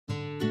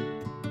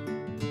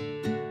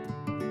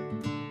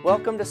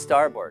Welcome to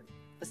Starboard.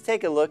 Let's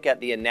take a look at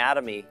the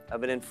anatomy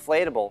of an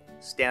inflatable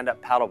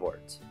stand-up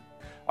paddleboard.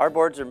 Our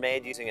boards are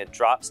made using a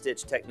drop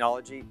stitch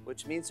technology,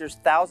 which means there's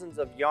thousands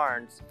of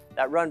yarns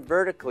that run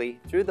vertically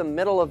through the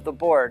middle of the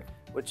board,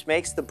 which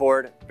makes the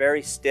board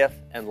very stiff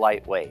and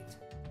lightweight.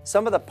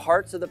 Some of the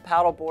parts of the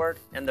paddleboard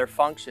and their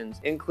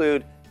functions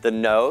include the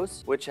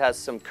nose, which has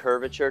some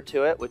curvature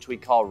to it, which we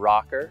call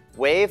rocker.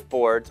 Wave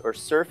boards or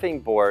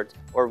surfing boards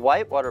or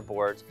whitewater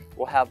boards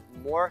will have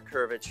more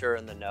curvature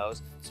in the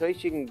nose so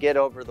that you can get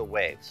over the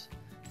waves.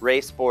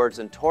 Race boards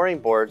and touring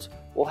boards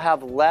will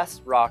have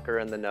less rocker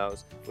in the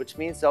nose, which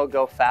means they'll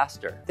go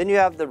faster. Then you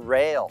have the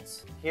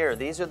rails. Here,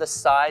 these are the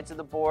sides of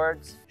the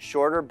boards.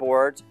 Shorter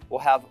boards will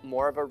have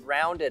more of a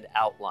rounded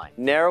outline.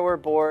 Narrower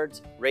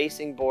boards,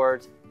 racing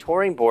boards,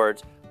 touring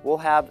boards will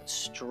have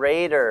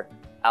straighter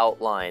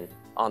outline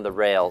on the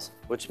rails,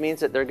 which means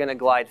that they're going to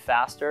glide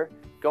faster,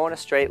 go in a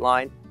straight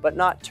line, but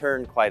not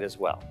turn quite as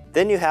well.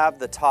 Then you have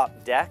the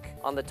top deck.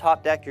 On the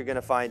top deck, you're going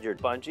to find your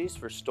bungees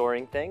for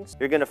storing things.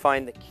 You're going to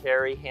find the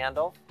carry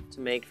handle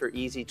to make for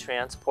easy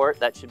transport.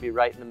 That should be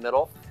right in the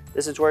middle.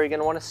 This is where you're going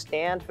to want to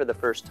stand for the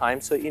first time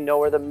so you know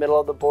where the middle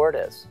of the board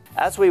is.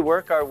 As we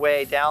work our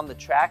way down the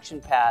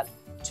traction pad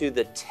to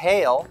the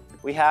tail,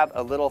 we have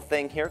a little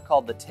thing here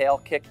called the tail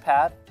kick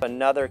pad,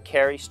 another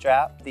carry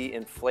strap, the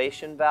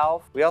inflation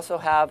valve. We also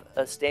have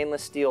a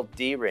stainless steel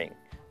D-ring.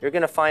 You're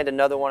going to find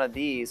another one of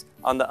these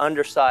on the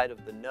underside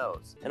of the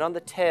nose. And on the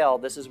tail,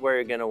 this is where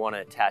you're going to want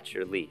to attach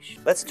your leash.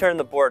 Let's turn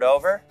the board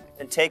over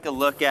and take a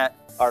look at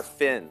our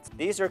fins.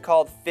 These are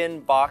called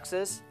fin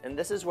boxes, and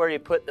this is where you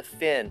put the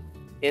fin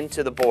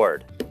into the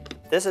board.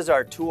 This is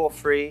our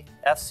tool-free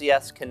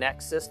FCS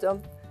Connect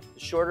system.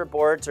 Shorter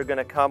boards are going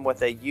to come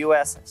with a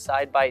US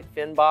side bite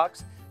fin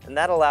box, and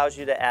that allows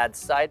you to add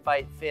side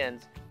bite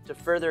fins to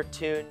further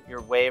tune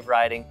your wave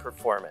riding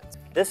performance.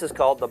 This is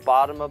called the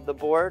bottom of the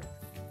board,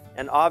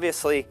 and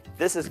obviously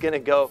this is going to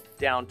go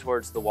down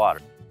towards the water.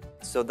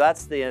 So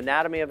that's the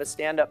anatomy of a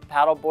stand-up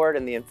paddleboard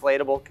and the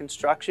inflatable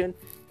construction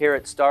here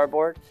at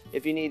Starboard.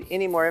 If you need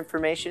any more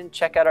information,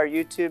 check out our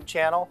YouTube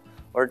channel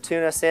or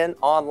tune us in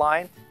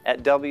online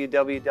at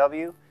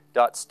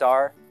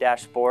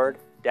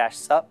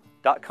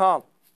www.star-board-sup.com.